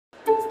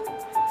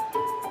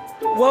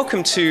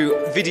Welcome to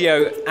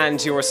Video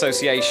and Your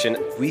Association.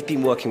 We've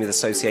been working with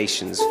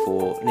associations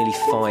for nearly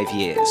 5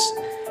 years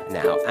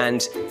now,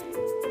 and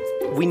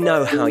we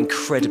know how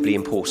incredibly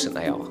important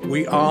they are.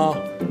 We are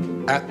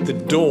at the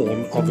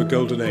dawn of the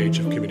golden age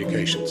of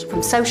communications.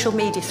 From social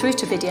media through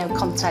to video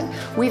content,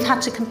 we've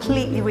had to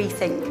completely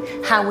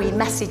rethink how we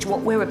message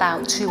what we're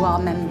about to our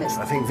members.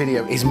 I think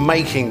video is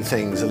making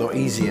things a lot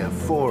easier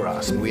for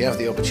us. We have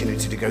the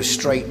opportunity to go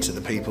straight to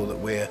the people that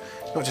we're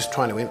not just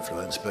trying to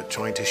influence, but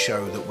trying to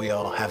show that we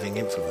are having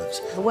influence.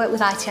 The work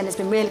with ITN has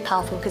been really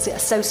powerful because it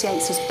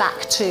associates us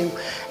back to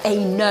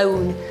a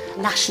known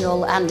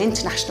national and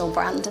international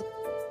brand.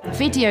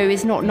 Video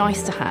is not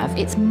nice to have,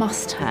 it's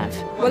must have.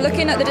 We're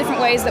looking at the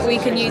different ways that we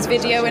can use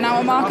video in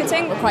our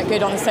marketing. We're quite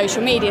good on the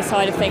social media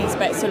side of things,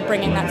 but sort of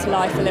bringing that to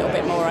life a little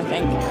bit more, I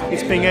think.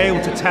 It's being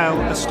able to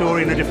tell a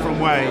story in a different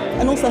way.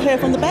 And also hear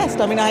from the best.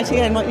 I mean,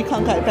 ITN, you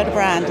can't get a better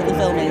brand than the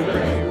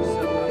filming.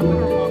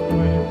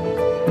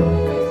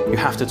 You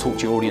have to talk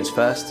to your audience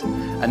first,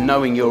 and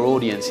knowing your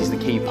audience is the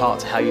key part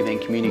to how you then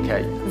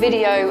communicate.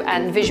 Video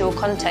and visual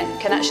content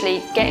can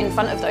actually get in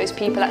front of those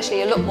people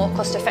actually a lot more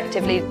cost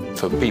effectively.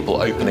 For people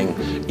opening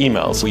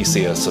emails, we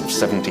see a sort of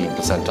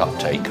 17%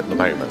 uptake at the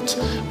moment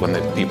when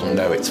the people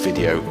know it's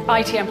video.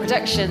 ITN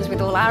Productions,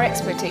 with all our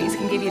expertise,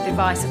 can give you the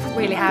advice of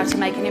really how to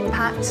make an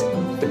impact.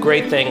 The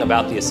great thing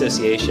about the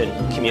association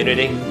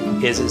community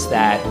is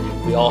that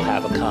we all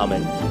have a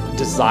common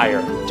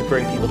desire to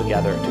bring people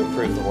together to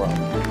improve the world.